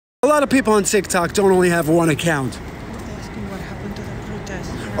lot of people on TikTok don't only have one account. What happened to the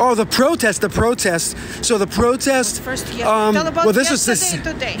protest? Oh, the protest. So the protest. First, tell about well, this yesterday was and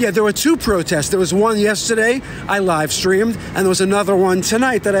today. Yeah, there were two protests. There was one yesterday I live streamed, and there was another one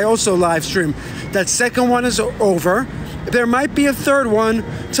tonight that I also live streamed. That second one is over. There might be a third one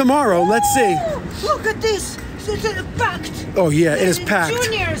tomorrow. Let's see. Look at this. It's packed. Oh yeah, it is packed.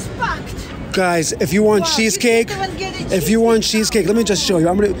 Juniors packed. Guys, if you want Wow, cheesecake, you can't even get if you want cheesecake, let me just show you.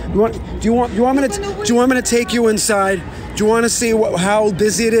 Do you want me to take you inside? Do you want to see how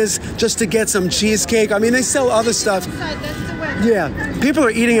busy it is just to get some cheesecake? I mean, they sell other stuff. Yeah, people are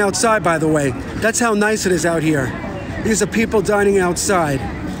eating outside, by the way. That's how nice it is out here. These are people dining outside.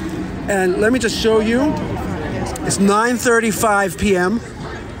 And let me just show you. It's 9:35 p.m.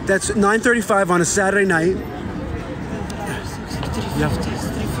 That's 9:35 on a Saturday night. Yeah.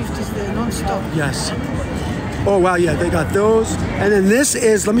 350s, they're non-stop. Yes. Oh, wow, yeah, they got those. And then this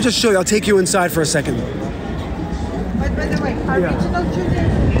is, let me just show you. I'll take you inside for a second. But by the way, original junior.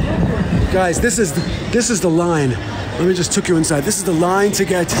 Guys, this is the line. Let me just take you inside. This is the line to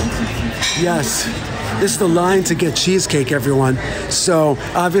get, yes, this is the line to get cheesecake, everyone. So,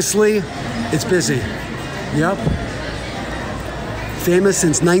 obviously, it's busy. Yep. Famous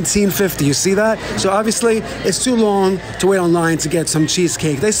since 1950. You see that? So obviously, it's too long to wait online to get some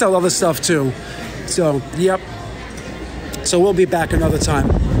cheesecake. They sell other stuff too. So, yep. So we'll be back another time.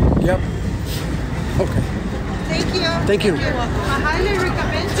 Yep. Okay. Thank you. Thank you. I highly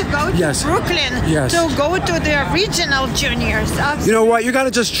recommend to go to Brooklyn to go to the regional juniors. Absolutely. You know what? You got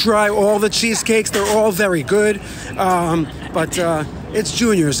to just try all the cheesecakes. They're all very good. But it's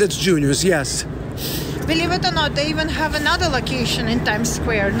juniors. It's juniors. Yes. Believe it or not, they even have another location in Times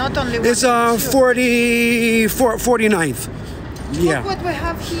Square, not only one. It's 49th. Yeah. Look what we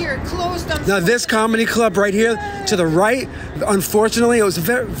have here, closed on. Now this comedy club right here to the right, unfortunately, it was a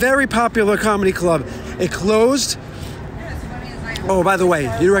very, very popular comedy club. It closed. Oh, by the way,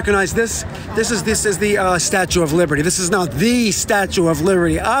 you recognize this? This is the Statue of Liberty. This is not the Statue of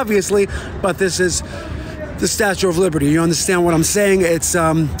Liberty, obviously, but this is the Statue of Liberty. You understand what I'm saying? It's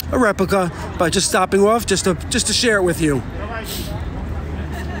a replica, but just stopping off just to share it with you.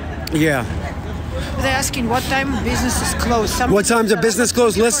 Yeah. They're asking what time business is closed. What time's the business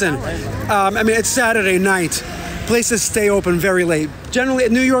closed? Listen, I mean, it's Saturday night. Places stay open very late. Generally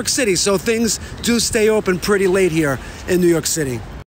in New York City, so things do stay open pretty late here in New York City.